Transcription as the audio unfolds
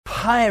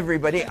Hi,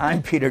 everybody.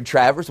 I'm Peter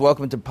Travers.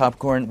 Welcome to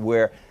Popcorn,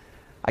 where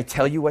I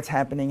tell you what's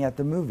happening at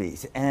the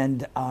movies.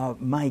 And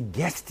my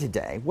guest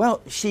today,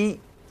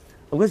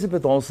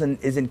 Elizabeth Olsen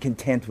isn't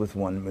content with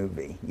one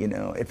movie. You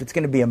know, if it's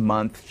going to be a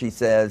month, she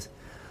says,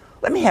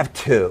 let me have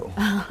two.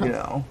 You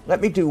know, let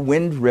me do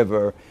Wind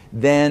River,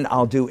 then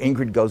I'll do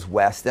Ingrid Goes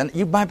West, and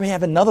you might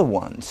have another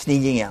one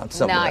sneaking out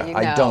somewhere.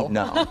 I don't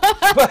know.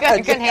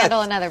 I couldn't handle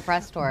another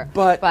press tour.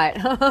 But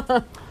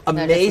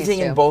amazing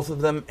no, in both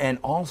of them, and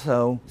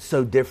also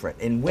so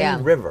different. In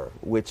Wind River,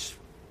 which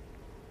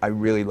I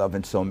really love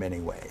in so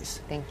many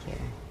ways. Thank you.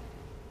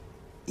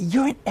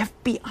 You're an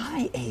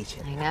FBI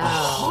agent. I know. A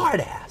hard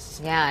ass.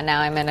 Yeah,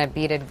 now I'm in a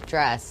beaded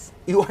dress.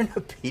 You are in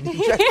a beaded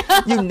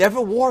dress? You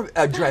never wore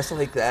a dress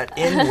like that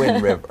in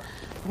Wind River.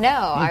 No,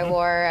 I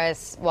wore I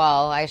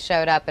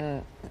showed up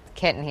in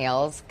kitten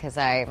heels because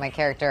my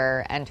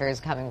character enters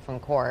coming from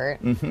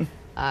court. Mm-hmm.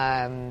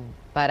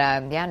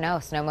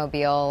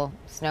 Snowmobile,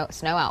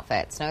 snow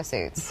outfit,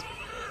 snowsuits,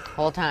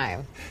 whole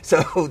time.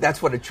 So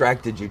that's what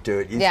attracted you to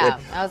it. You said,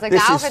 I was like,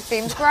 the outfit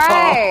seems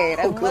great.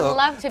 I would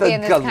love to be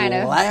in this kind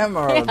of. The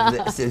glamour of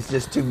this is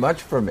just too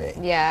much for me.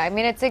 Yeah, I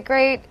mean, it's a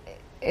great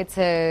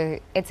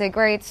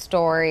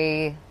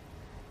story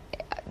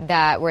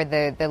where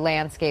the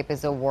landscape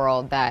is a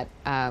world that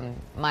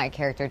my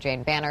character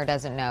Jane Banner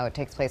doesn't know. It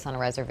takes place on a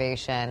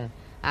reservation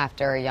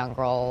after a young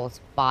girl's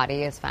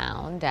body is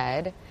found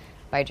dead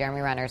by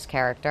Jeremy Renner's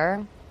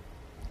character,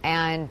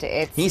 and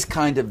he's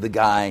kind of the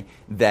guy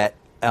that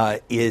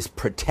is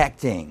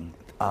protecting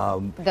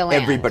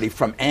everybody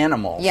from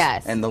animals,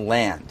 and the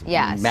land,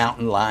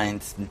 mountain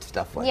lions and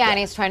stuff like that. Yeah, and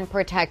he's trying to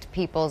protect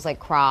people's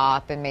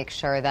crop and make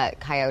sure that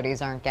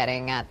coyotes aren't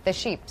getting at the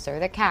sheep or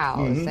the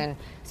cows, and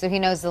so he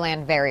knows the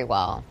land very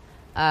well.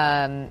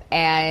 And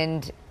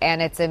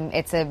it's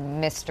a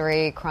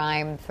mystery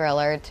crime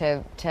thriller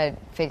to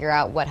figure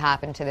out what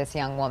happened to this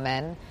young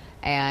woman.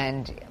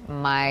 And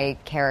my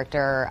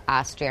character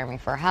asked Jeremy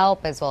for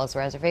help, as well as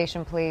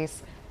reservation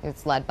police.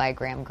 It's led by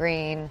Graham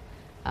Greene,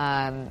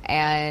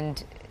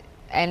 and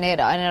it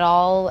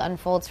all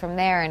unfolds from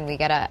there, and we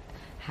get to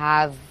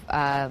have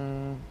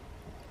an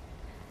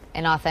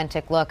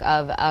authentic look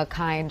of a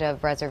kind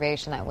of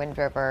reservation at Wind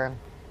River.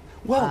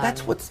 Well,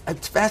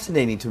 it's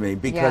fascinating to me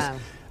because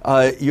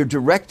your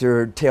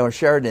director, Taylor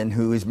Sheridan,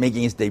 who is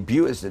making his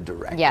debut as a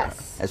director,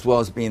 as well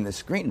as being the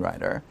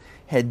screenwriter,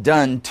 had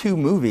done two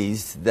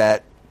movies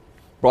that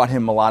brought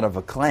him a lot of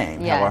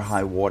acclaim, Hell or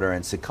High Water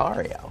and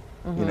Sicario,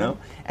 you know?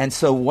 And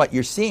so what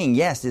you're seeing,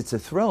 yes, it's a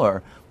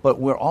thriller, but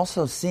we're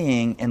also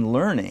seeing and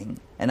learning,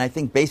 and I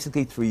think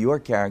basically through your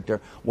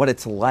character, what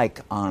it's like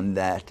on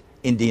that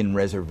Indian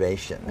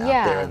reservation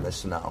out there in the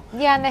snow.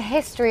 Yeah, and the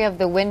history of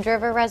the Wind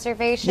River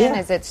Reservation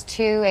is it's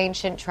two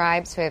ancient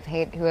tribes who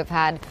have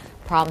had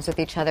problems with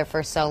each other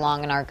for so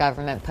long, and our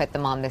government put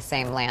them on the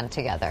same land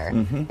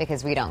together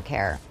because we don't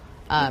care.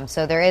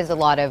 So there is a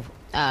lot of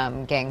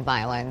gang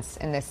violence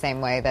in the same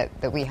way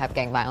that we have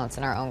gang violence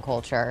in our own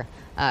culture.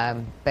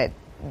 But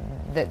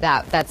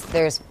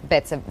there's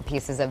bits and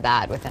pieces of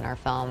that within our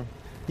film.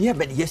 Yeah,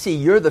 but you see,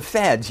 you're the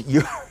feds.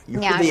 You're the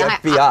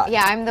FBI.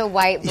 I'm the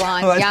white,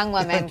 blonde, young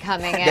woman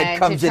coming in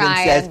to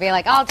try and be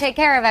like, I'll take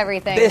care of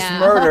everything this now.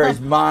 murder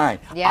is mine.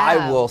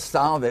 I will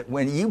solve it,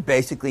 when you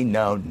basically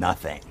know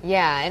nothing.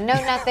 Yeah, and know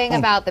nothing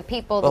about the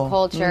people, the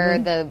culture,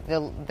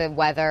 the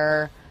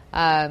weather.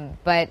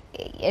 But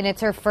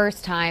it's her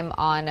first time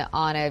on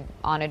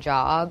a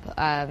job,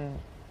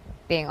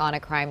 being on a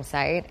crime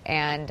site,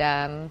 and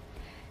I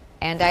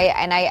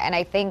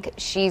think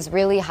she's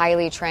really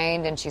highly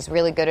trained and she's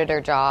really good at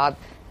her job,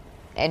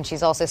 and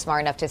she's also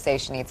smart enough to say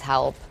she needs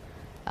help.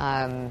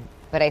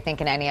 But I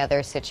think in any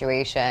other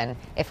situation,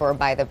 if it were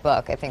by the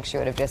book, I think she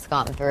would have just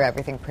gotten through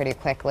everything pretty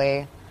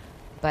quickly.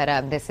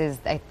 But this is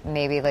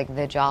maybe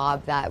the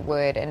job that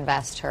would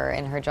invest her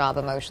in her job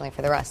emotionally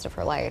for the rest of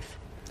her life.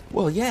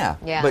 Well, yeah.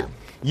 But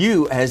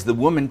you, as the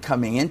woman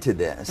coming into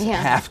this,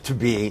 have to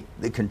be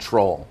the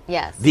control.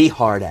 Yes. The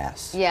hard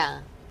ass.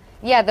 Yeah.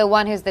 Yeah, the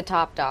one who's the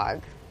top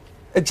dog.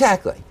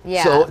 Exactly.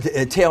 Yeah. So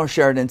Taylor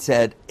Sheridan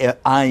said,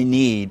 I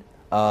need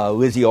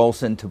Lizzie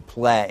Olsen to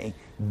play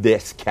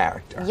this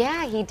character.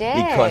 Yeah, he did.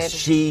 Because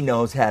she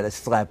knows how to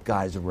slap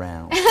guys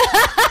around. It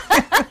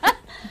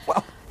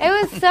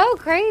was so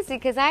crazy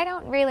because I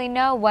don't really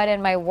know what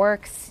in my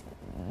works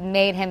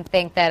made him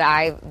think that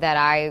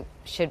I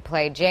should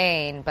play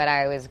Jane, but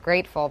I was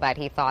grateful that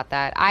he thought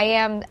that.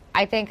 I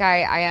think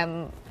I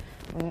am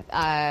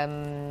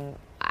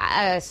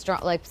a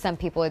strong, like some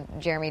people,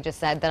 Jeremy just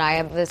said, that I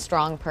have this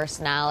strong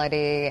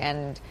personality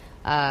and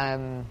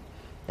that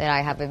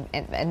I have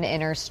an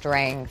inner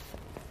strength.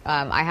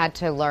 I had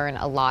to learn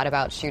a lot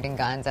about shooting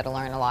guns. I had to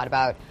learn a lot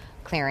about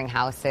clearing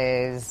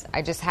houses.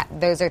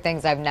 Those are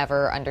things I've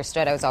never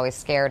understood. I was always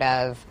scared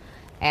of.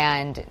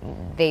 And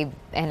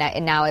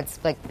now it's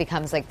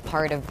becomes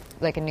part of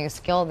a new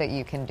skill that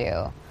you can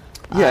do.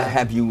 Yeah,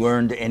 have you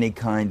learned any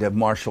kind of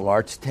martial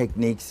arts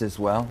techniques as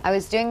well? I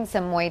was doing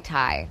some Muay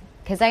Thai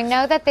because I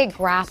know that they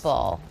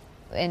grapple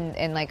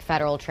in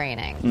federal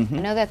training. Mm-hmm. I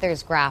know that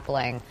there's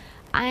grappling.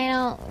 I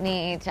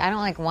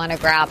don't want to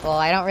grapple.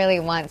 I don't really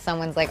want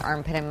someone's like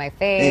armpit in my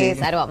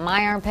face. I don't want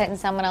my armpit in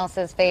someone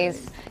else's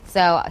face.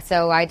 So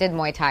I did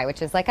Muay Thai,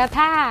 which is like a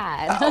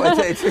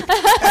pad.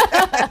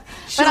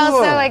 Sure. But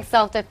also like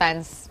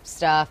self-defense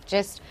stuff.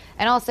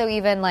 And also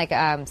even like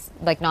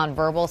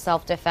nonverbal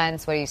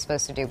self-defense. What are you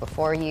supposed to do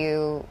before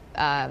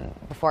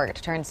it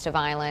turns to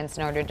violence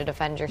in order to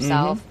defend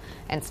yourself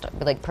and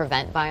like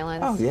prevent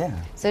violence? Oh yeah.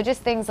 So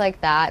just things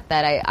like that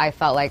I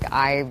felt like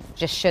I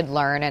just should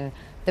learn. And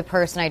the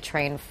person I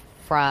trained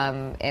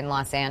from in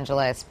Los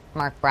Angeles,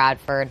 Mark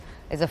Bradford,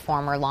 is a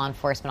former law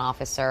enforcement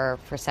officer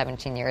for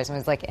 17 years and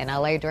was like in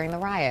LA during the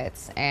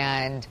riots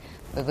and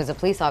was a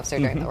police officer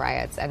during the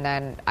riots. And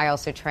then I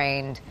also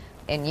trained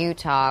in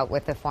Utah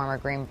with a former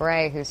Green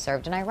Beret who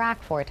served in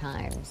Iraq 4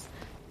 times.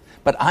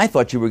 But I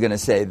thought you were going to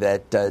say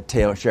that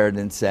Taylor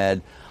Sheridan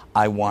said,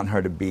 I want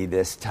her to be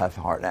this tough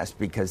hard ass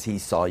because he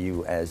saw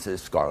you as a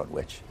Scarlet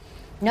Witch.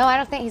 No, I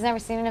don't think he's never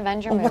seen an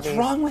Avenger movie. What's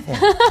wrong with him?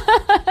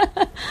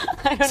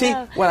 I don't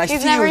know. When I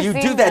see you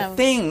do that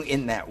thing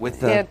in that with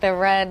the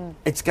red.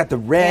 It's got the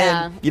red.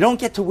 Yeah. You don't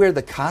get to wear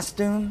the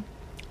costume.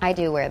 I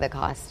do wear the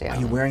costume. Are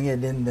you wearing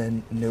it in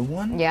the new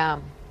one? Yeah.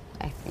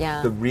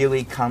 The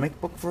really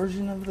comic book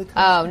version of the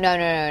costume?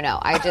 Oh, no.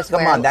 I just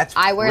Come on, that's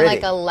I wear pretty.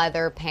 like a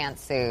leather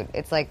pantsuit.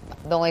 It's like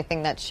the only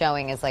thing that's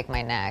showing is like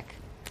my neck.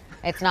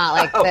 It's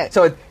not like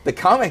so the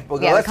comic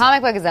book. Yeah, the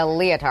comic book is a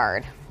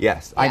leotard.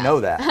 Yes, yeah. I know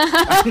that.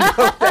 I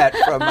know that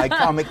from my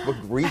comic book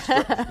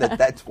research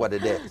that's what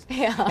it is.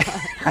 Yeah.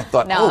 I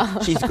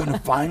thought, she's going to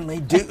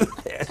finally do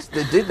this,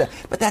 to do that.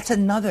 But that's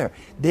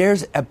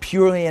there's a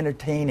purely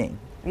entertaining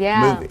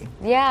movie.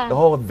 Yeah. The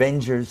whole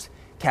Avengers,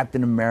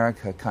 Captain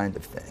America kind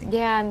of thing.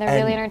 Yeah, and they're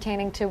really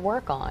entertaining to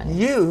work on.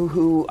 You,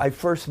 who I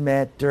first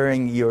met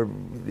during your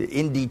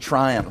indie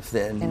triumph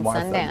in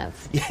Martha. Sundance.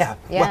 Yeah.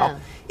 Well,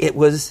 it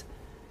was...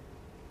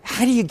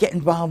 How do you get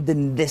involved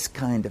in this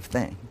kind of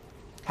thing?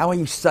 How are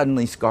you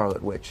suddenly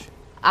Scarlet Witch?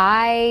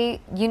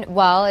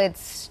 It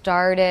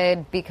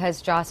started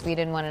because Joss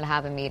Whedon wanted to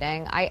have a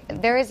meeting.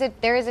 There is a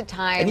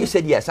time. And you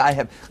said, yes, I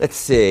have, let's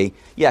see.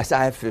 Yes,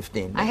 I have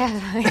 15 minutes. I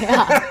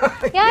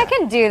have, I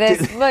can do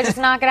this. We'll just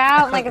knock it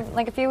out in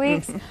like a few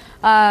weeks.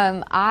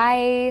 There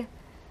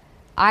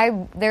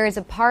is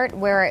a part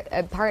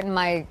in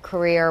my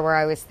career where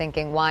I was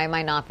thinking, why am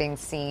I not being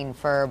seen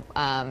for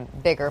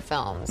bigger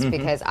films?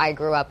 Because I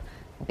grew up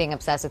being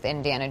obsessed with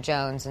Indiana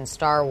Jones and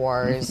Star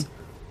Wars.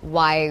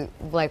 Why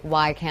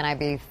can't I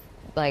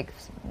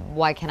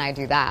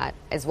do that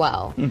as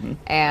well?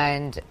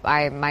 And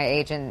my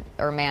agent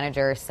or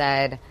manager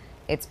said,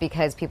 it's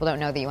because people don't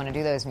know that you want to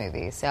do those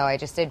movies. So I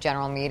just did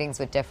general meetings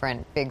with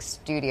different big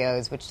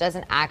studios, which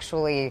doesn't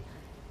actually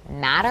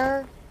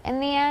matter in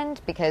the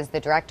end because the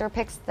director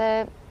picks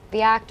the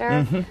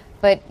actor,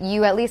 but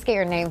you at least get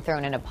your name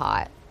thrown in a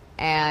pot.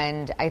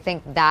 And I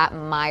think that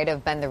might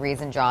have been the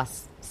reason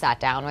Joss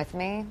sat down with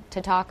me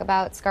to talk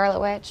about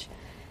Scarlet Witch.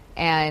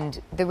 And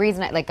the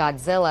reason, like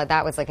Godzilla,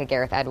 that was like a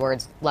Gareth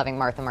Edwards loving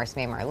Martha, Marcy,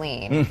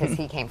 Marlene, because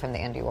he came from the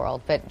indie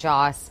world. But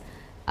Joss,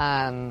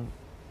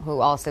 who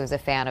also is a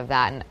fan of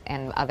that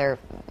and other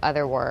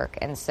work.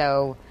 And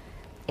so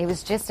it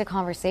was just a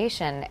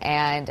conversation.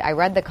 And I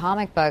read the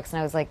comic books, and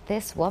I was like,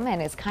 this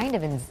woman is kind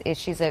of,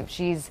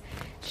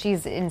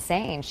 she's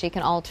insane. She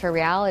can alter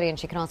reality, and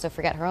she can also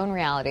forget her own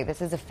reality.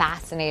 This is a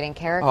fascinating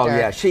character. Oh,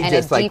 yeah. And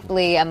a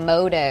deeply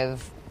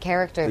emotive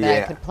character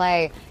that I could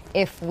play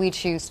if we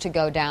choose to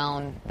go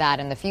down that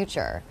in the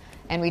future.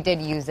 And we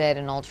did use it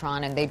in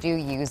Ultron, and they do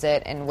use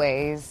it in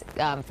ways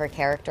for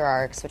character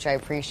arcs, which I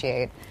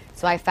appreciate.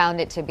 So I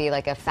found it to be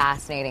like a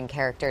fascinating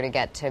character to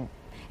get to.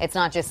 It's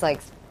not just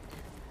like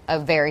a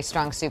very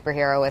strong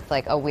superhero with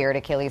like a weird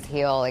Achilles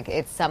heel. Like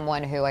it's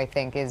someone who I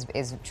think is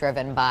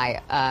driven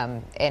by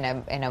in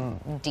a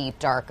deep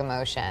dark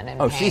emotion and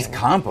pain. She's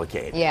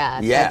complicated. Yeah.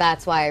 So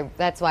that's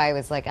why I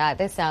was like,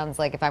 this sounds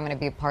like if I'm going to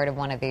be a part of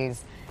one of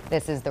these,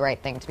 this is the right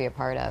thing to be a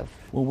part of.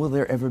 Well, will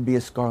there ever be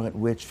a Scarlet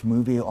Witch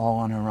movie all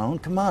on her own?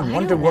 Come on,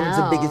 Wonder Woman's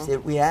the biggest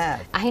hit we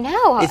have. I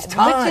know. It's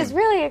time. Which is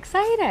really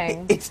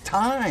exciting. It's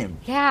time.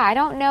 Yeah, I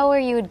don't know where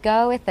you would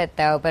go with it,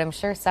 though, but I'm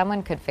sure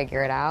someone could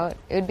figure it out.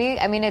 It would be,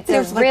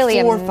 There's like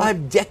really... 4 or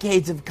 5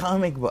 decades of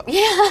comic books.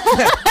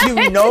 Yeah.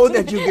 You know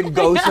that you can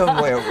go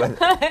somewhere with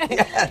it.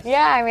 Yes.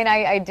 Yeah,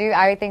 I do.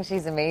 I think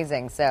she's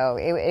amazing, so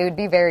it would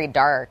be very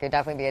dark. It would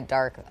definitely be a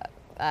dark...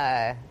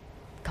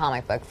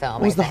 comic book film.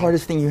 What was the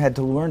hardest thing you had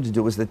to learn to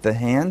do? Was it the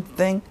hand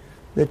thing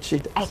that she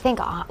did? I think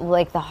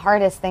like the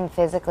hardest thing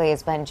physically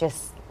has been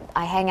just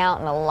I hang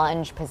out in a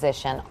lunge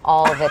position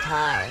all the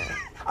time.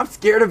 I'm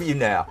scared of you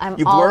now.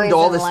 You've learned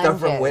all this stuff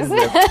from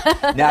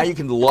Winston. Now you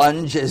can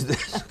lunge as the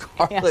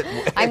Scarlet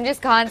Witch. I'm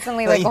just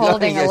constantly like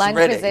holding a lunge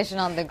position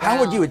on the ground.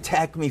 How would you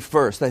attack me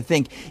first? I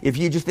think if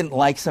you just didn't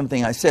like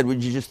something I said,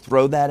 would you just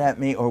throw that at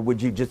me, or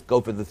would you just go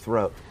for the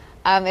throat?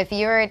 If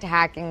you were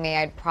attacking me,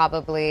 I'd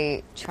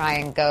probably try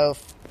and go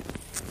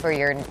for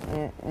your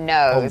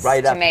nose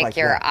to make like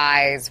your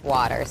eyes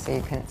water so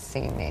you couldn't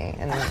see me,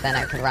 and then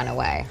I could run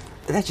away.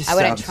 I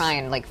wouldn't try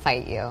and like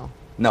fight you.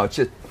 No, it's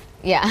just...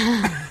 Yeah.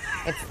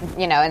 It's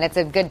and it's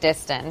a good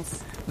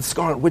distance. the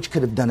Scarlet Witch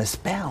could have done a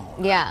spell.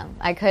 Yeah,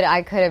 I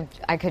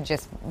could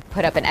just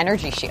put up an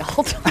energy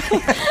shield.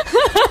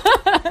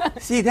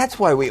 See, that's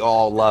why we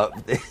all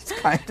love this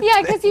kind of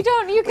Yeah, because you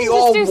can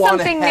just do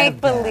something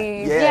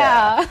make-believe.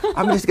 Yeah.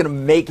 I'm just going to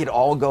make it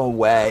all go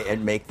away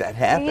and make that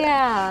happen.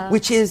 Yeah.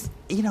 Which is,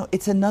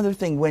 it's another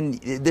thing when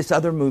this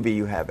other movie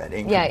you have at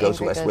Ingrid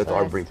Goes West with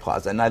Aubrey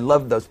Plaza. And I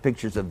love those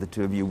pictures of the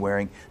two of you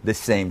wearing the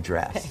same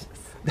dress.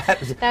 That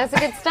was a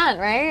good stunt,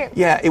 right?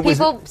 Yeah,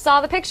 People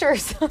saw the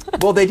pictures.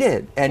 Well, they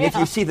did. And if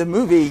you see the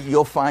movie,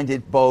 you'll find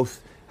it both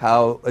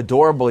how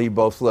adorable you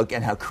both look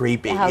and how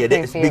creepy it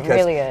is. Because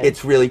really is.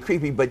 It's really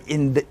creepy. But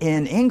in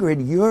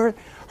Ingrid, you're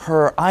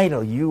her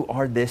idol. You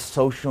are this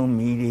social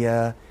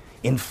media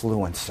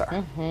influencer.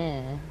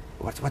 Mm-hmm.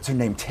 What's her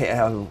name?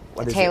 Taylor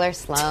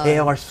Sloan.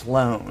 Taylor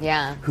Sloan.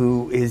 Yeah.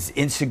 Who is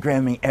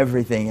Instagramming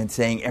everything and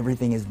saying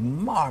everything is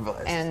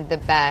marvelous. And the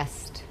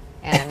best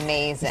and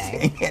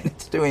amazing. And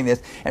it's doing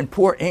this. And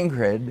poor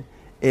Ingrid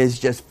is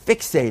just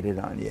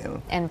fixated on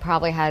you. And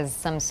probably has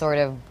some sort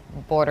of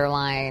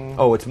borderline...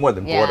 Oh, it's more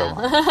than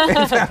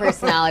borderline.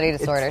 Personality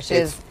disorder.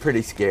 It's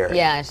pretty scary.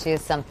 Yeah, she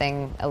is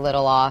something a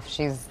little off.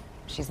 She's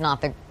not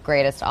the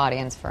greatest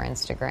audience for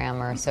Instagram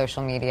or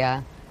social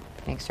media.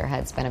 Makes her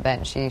head spin a bit,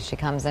 and she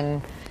comes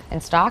in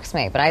and stalks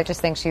me. But I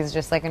just think she's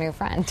just like a new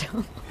friend.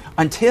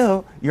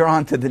 Until you're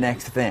on to the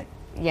next thing.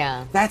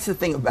 Yeah. That's the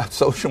thing about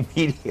social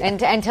media.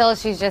 And until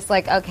she's just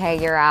like,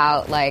 okay, you're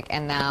out,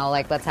 and now,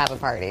 let's have a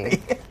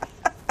party.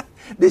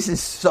 This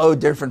is so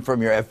different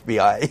from your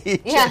FBI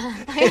agent. Yeah.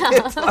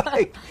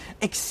 It's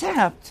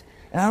except,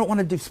 and I don't want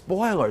to do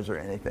spoilers or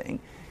anything,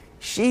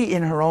 she,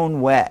 in her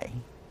own way,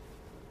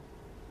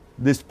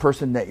 this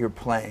person that you're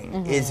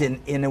playing, is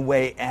in a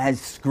way as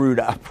screwed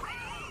up.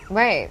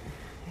 Right.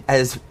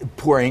 As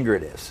poor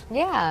Ingrid is.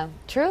 Yeah,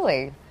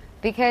 truly.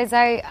 Because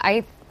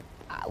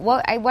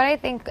what I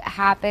think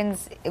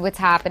what's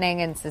happening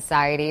in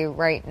society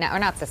right now, or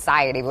not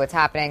society, but what's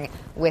happening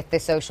with the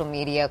social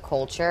media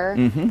culture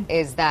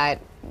is that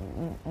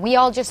we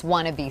all just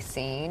want to be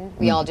seen.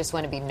 We all just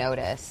want to be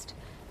noticed.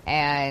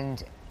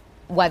 And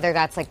whether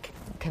that's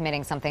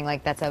committing something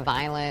that's a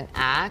violent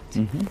act,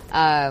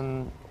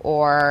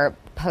 or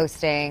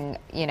posting,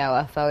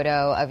 a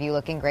photo of you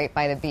looking great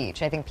by the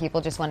beach. I think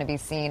people just want to be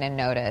seen and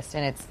noticed,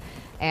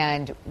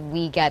 and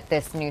we get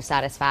this new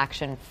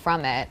satisfaction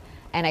from it.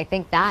 And I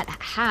think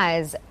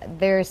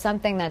there's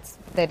something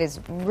that is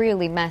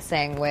really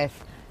messing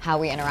with how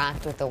we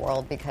interact with the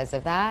world because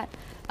of that.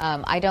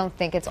 I don't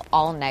think it's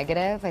all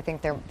negative. I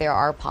think there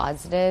are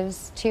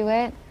positives to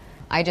it.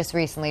 I just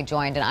recently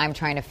joined, and I'm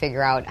trying to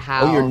figure out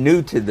how... Oh, you're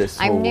new to this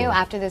whole I'm new world.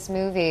 after this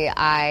movie.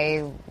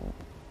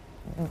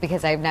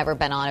 Because I've never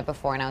been on it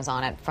before, and I was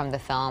on it from the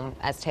film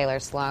as Taylor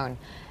Sloan.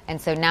 And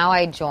so now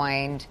I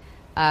joined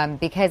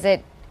because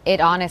it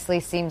honestly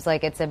seems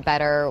like it's a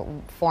better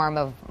form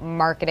of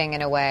marketing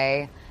in a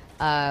way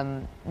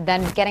than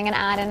getting an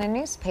ad in a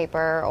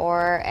newspaper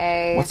or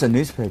a... What's a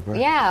newspaper?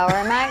 Yeah,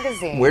 or a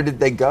magazine. Where did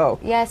they go?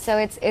 Yeah, so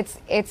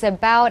it's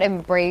about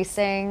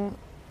embracing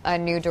a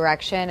new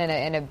direction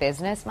in a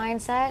business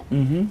mindset.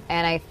 Mm-hmm.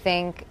 And I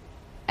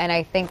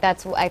think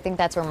that's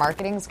where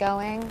marketing's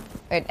going.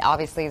 It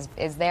obviously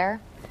is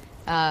there.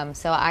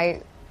 So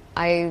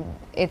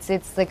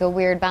it's like a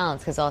weird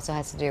balance because it also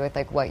has to do with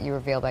what you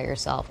reveal about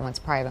yourself and what's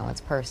private and what's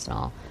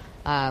personal.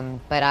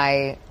 But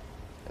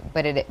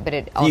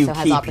it also has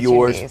opportunities. Do you keep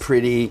yours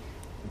pretty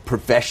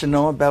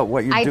professional about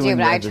what you're doing? I do,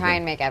 but I try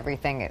and make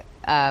everything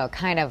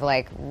kind of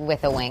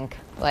with a wink.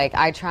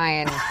 I try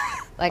and.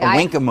 A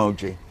wink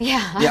emoji.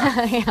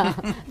 Yeah. Yeah.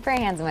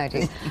 Praying hands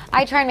emojis.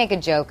 I try and make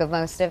a joke of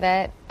most of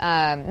it.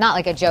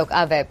 Not a joke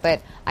of it,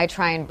 but I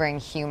try and bring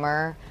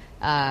humor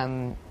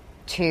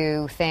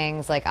to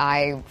things.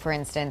 I, for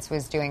instance,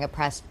 was doing a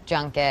press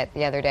junket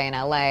the other day in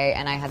LA,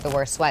 and I had the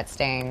worst sweat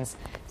stains.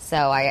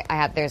 So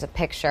there's a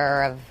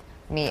picture of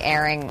me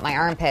airing my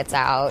armpits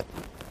out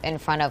in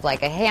front of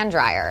a hand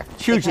dryer.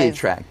 Hugely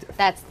attractive.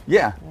 That's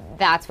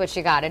what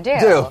you got to do.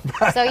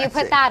 So you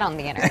put that on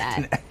the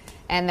internet.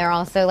 And they're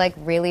also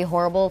really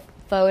horrible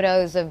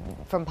photos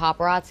from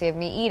paparazzi of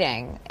me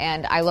eating,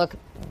 and I look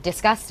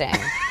disgusting.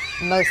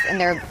 And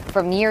they're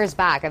from years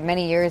back. I have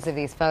many years of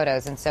these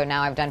photos, and so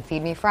now I've done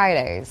Feed Me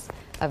Fridays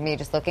of me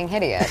just looking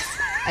hideous.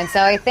 And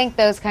so I think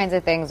those kinds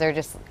of things are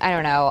just, I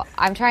don't know.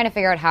 I'm trying to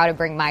figure out how to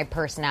bring my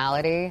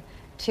personality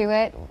to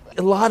it.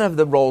 A lot of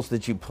the roles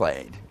that you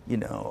played,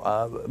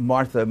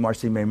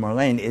 Marcy May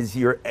Marlene, is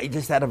you're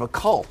just out of a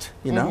cult,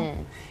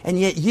 And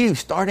yet you,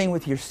 starting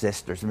with your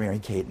sisters, Mary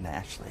Kate and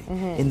Ashley,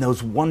 in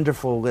those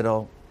wonderful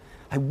little...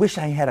 I wish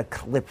I had a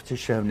clip to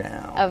show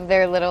now. Of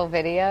their little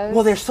videos?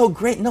 Well, they're so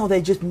great. No,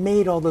 they just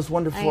made all those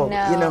wonderful,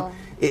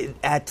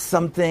 at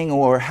something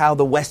or how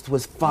the West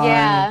was fun.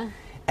 Yeah.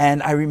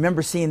 And I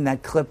remember seeing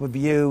that clip of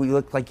you. You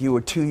looked like you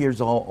were 2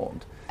 years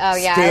old. Oh,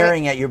 yeah.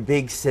 Staring at your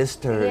big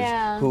sisters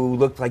who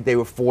looked like they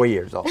were 4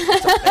 years old or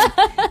something,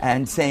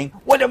 and saying,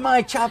 "What am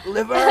I, chopped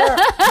liver?"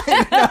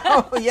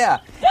 Yeah.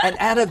 And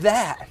out of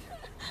that,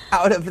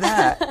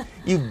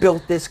 you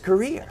built this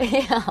career.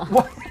 Yeah.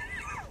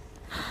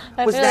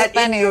 Was really that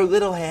funny. In your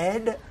little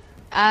head?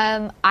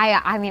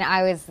 I mean,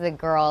 I was the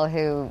girl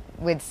who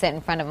would sit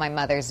in front of my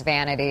mother's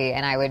vanity,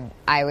 and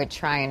I would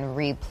try and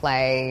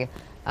replay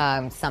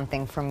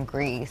something from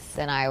Greece,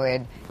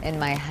 and in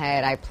my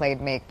head, I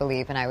played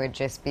make-believe, and I would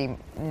just be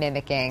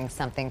mimicking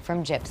something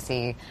from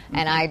Gypsy,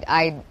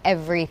 and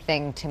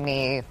everything to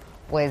me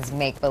was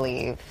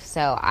make-believe.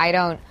 So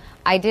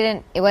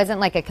it wasn't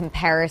like a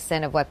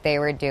comparison of what they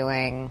were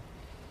doing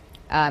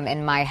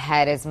in my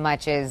head as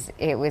much as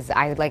it was,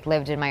 I like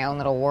lived in my own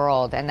little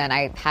world. And then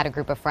I had a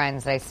group of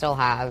friends that I still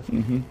have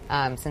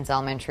since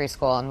elementary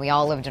school, and we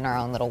all lived in our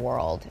own little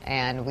world.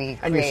 And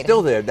you're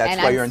still there. That's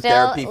why you're in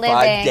therapy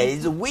 5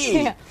 days a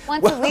week.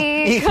 Once a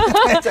week.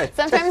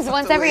 Sometimes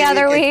once every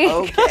other week.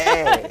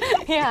 Okay.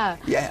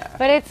 Yeah.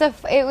 But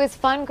it was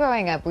fun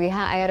growing up. I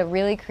had a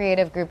really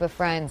creative group of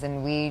friends,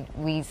 and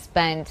we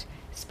spent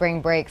spring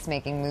breaks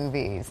making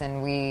movies,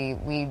 and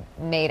we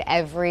made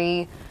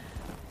every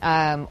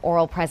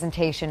oral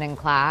presentation in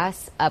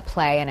class a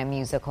play and a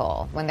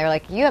musical. When they're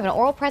like, you have an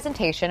oral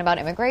presentation about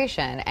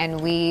immigration,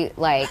 and we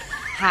like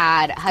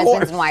had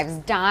husbands and wives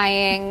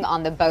dying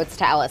on the boats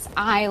to Ellis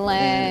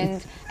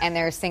Island, and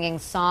they're singing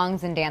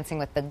songs and dancing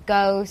with the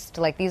ghost.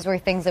 Like, these were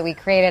things that we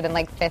created in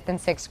like 5th and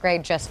 6th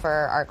grade just for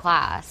our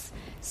class.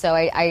 So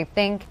I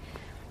think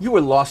you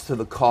were lost to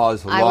the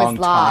cause a long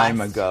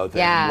time ago,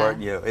 then,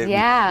 weren't you? It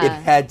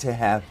had to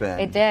happen.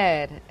 It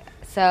did.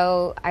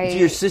 So do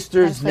your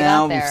sisters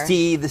now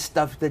see the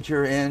stuff that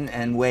you're in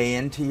and weigh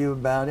into you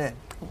about it?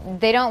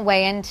 They don't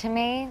weigh into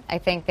me. I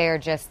think they're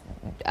just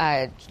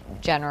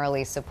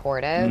generally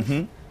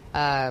supportive.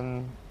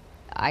 I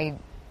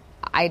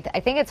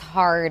think it's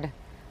hard.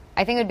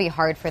 I think it would be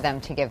hard for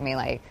them to give me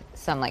like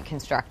some like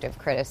constructive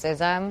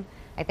criticism.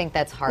 I think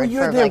that's hard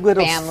for like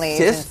families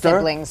and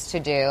siblings to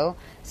do.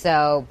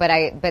 So, but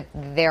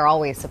they're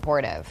always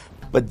supportive.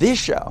 But this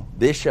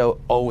show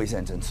always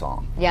ends in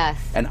song. Yes.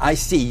 And I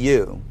see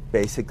you,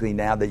 basically,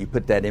 now that you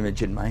put that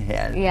image in my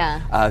head,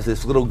 as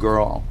this little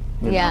girl,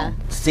 you know,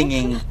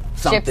 singing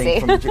something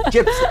from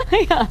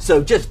Gypsy.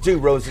 So just do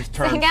Rose's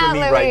turn for me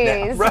right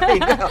now. Right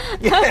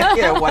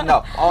now. Well,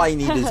 no, all I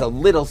need is a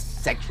little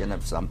section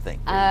of something.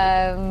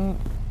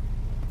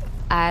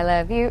 I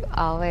love you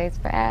always,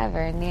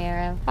 forever, near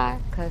and far,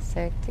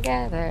 closer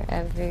together,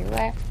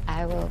 everywhere.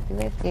 I will be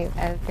with you,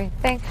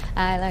 everything.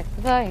 I like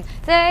the way you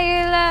say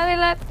you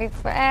love me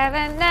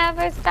forever,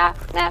 never stop,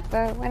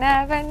 never,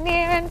 whenever,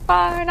 near and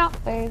far, and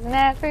always and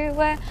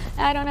everywhere.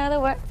 I don't know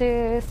the words to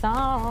this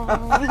song.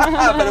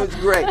 But it was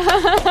great.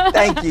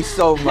 Thank you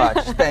so much.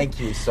 Thank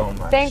you so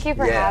much. Thank you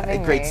for having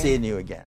me. Great seeing you again.